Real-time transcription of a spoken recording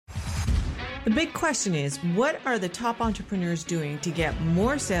The big question is, what are the top entrepreneurs doing to get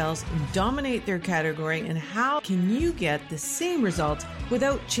more sales, dominate their category, and how can you get the same results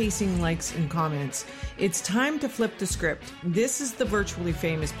without chasing likes and comments? It's time to flip the script. This is the Virtually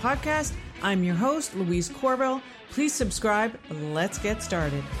Famous Podcast. I'm your host, Louise Corville. Please subscribe. Let's get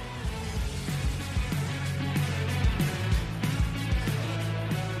started.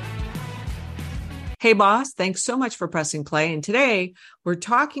 Hey boss, thanks so much for pressing play. And today we're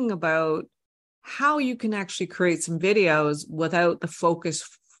talking about how you can actually create some videos without the focus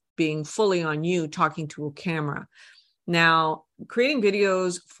being fully on you talking to a camera. Now, creating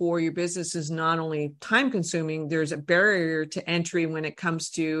videos for your business is not only time consuming, there's a barrier to entry when it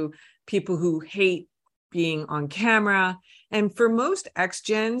comes to people who hate being on camera. And for most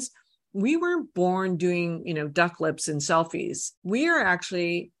ex-gens, we weren't born doing, duck lips and selfies. We are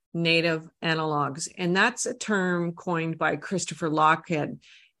actually native analogs. And that's a term coined by Christopher Lochhead.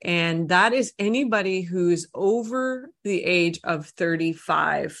 And that is anybody who's over the age of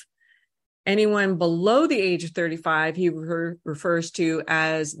 35. Anyone below the age of 35, he refers to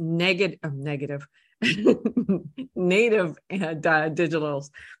as native digitals.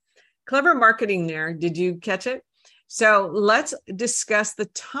 Clever marketing there. Did you catch it? So let's discuss the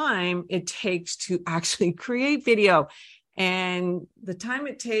time it takes to actually create video and the time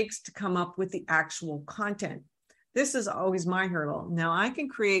it takes to come up with the actual content. This is always my hurdle. Now, I can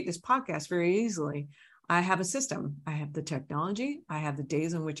create this podcast very easily. I have a system. I have the technology. I have the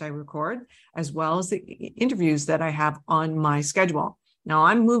days in which I record, as well as the interviews that I have on my schedule. Now,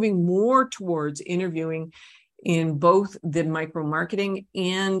 I'm moving more towards interviewing in both the micro marketing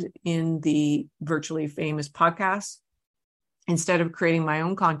and in the Virtually Famous podcast instead of creating my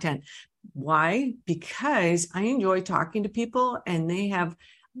own content. Why? Because I enjoy talking to people and they have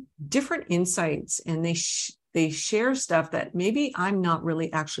different insights and they share stuff that maybe I'm not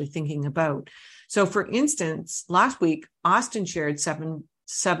really actually thinking about. So for instance, last week, Austin shared seven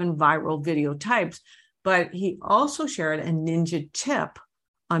viral video types, but he also shared a ninja tip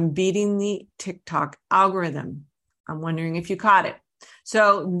on beating the TikTok algorithm. I'm wondering if you caught it.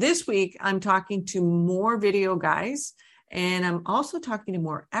 So this week, I'm talking to more video guys, and I'm also talking to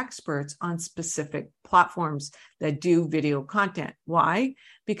more experts on specific platforms that do video content. Why?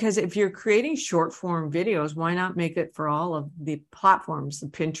 Because if you're creating short form videos, why not make it for all of the platforms, the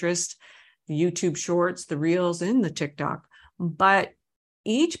Pinterest, the YouTube Shorts, the Reels, and the TikTok? But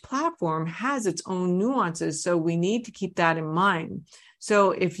each platform has its own nuances, so we need to keep that in mind.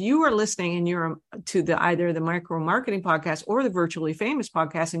 So if you are listening and you're to either the Micro Marketing Podcast or the Virtually Famous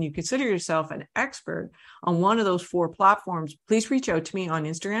Podcast, and you consider yourself an expert on one of those four platforms, please reach out to me on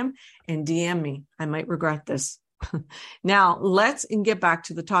Instagram and DM me. I might regret this. Now, let's get back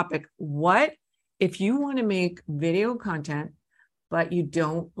to the topic. What if you want to make video content, but you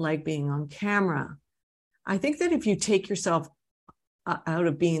don't like being on camera? I think that if you take yourself out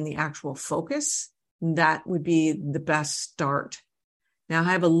of being the actual focus, that would be the best start. Now,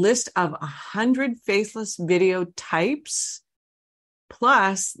 I have a list of 100 faceless video types,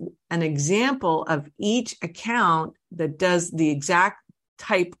 plus an example of each account that does the exact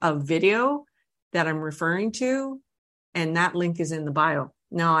type of video that I'm referring to, and that link is in the bio.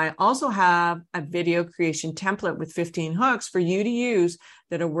 Now, I also have a video creation template with 15 hooks for you to use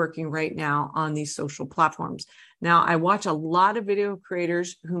that are working right now on these social platforms. Now, I watch a lot of video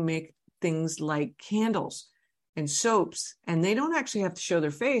creators who make things like candles and soaps, and they don't actually have to show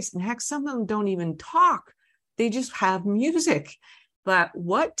their face. And heck, some of them don't even talk. They just have music. But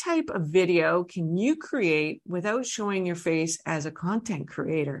what type of video can you create without showing your face as a content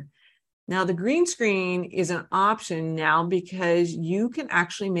creator? Now, the green screen is an option now because you can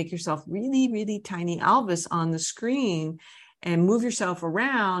actually make yourself really, really tiny Elvis on the screen and move yourself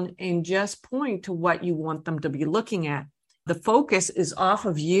around and just point to what you want them to be looking at. The focus is off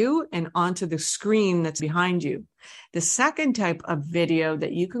of you and onto the screen that's behind you. The second type of video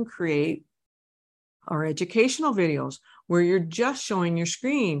that you can create are educational videos where you're just showing your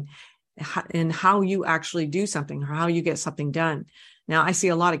screen and how you actually do something or how you get something done. Now, I see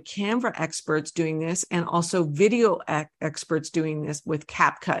a lot of Canva experts doing this and also video experts doing this with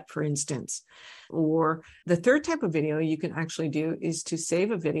CapCut, for instance. Or the third type of video you can actually do is to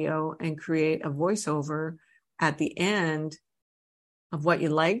save a video and create a voiceover at the end of what you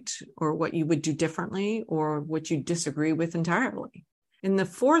liked or what you would do differently or what you disagree with entirely. And the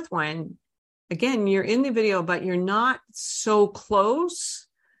fourth one, again, you're in the video, but you're not so close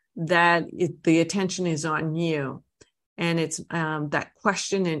that the attention is on you. And it's that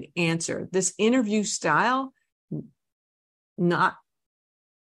question and answer. This interview style, not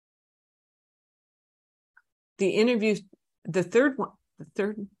the interview, the third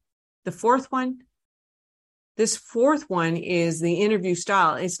The fourth one, this fourth one is the interview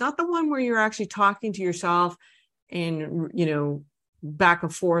style. It's not the one where you're actually talking to yourself and, back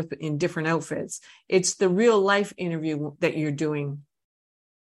and forth in different outfits. It's the real life interview that you're doing.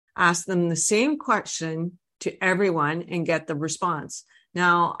 Ask them the same question to everyone and get the response.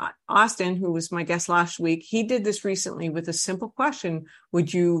 Now, Austin, who was my guest last week, he did this recently with a simple question.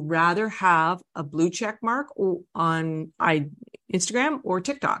 Would you rather have a blue check mark on Instagram or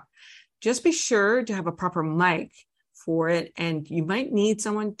TikTok? Just be sure to have a proper mic for it. And you might need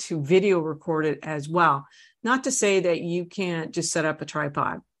someone to video record it as well. Not to say that you can't just set up a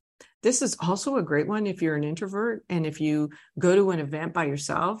tripod. This is also a great one if you're an introvert and if you go to an event by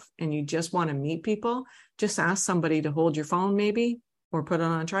yourself and you just want to meet people, just ask somebody to hold your phone maybe or put it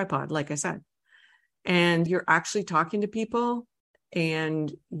on a tripod, like I said. And you're actually talking to people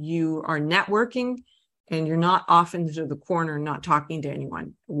and you are networking and you're not off into the corner not talking to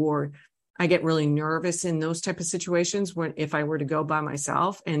anyone. Or I get really nervous in those type of situations if I were to go by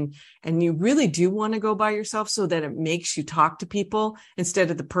myself, and you really do want to go by yourself so that it makes you talk to people instead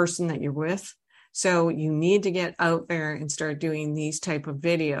of the person that you're with. So you need to get out there and start doing these type of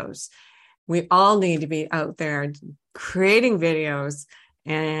videos. We all need to be out there creating videos.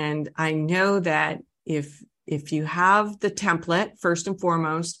 And I know that if you have the template, first and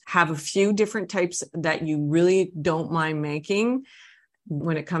foremost, have a few different types that you really don't mind making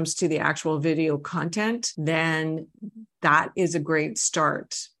when it comes to the actual video content, then that is a great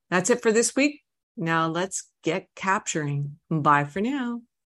start. That's it for this week. Now let's get capturing. Bye for now.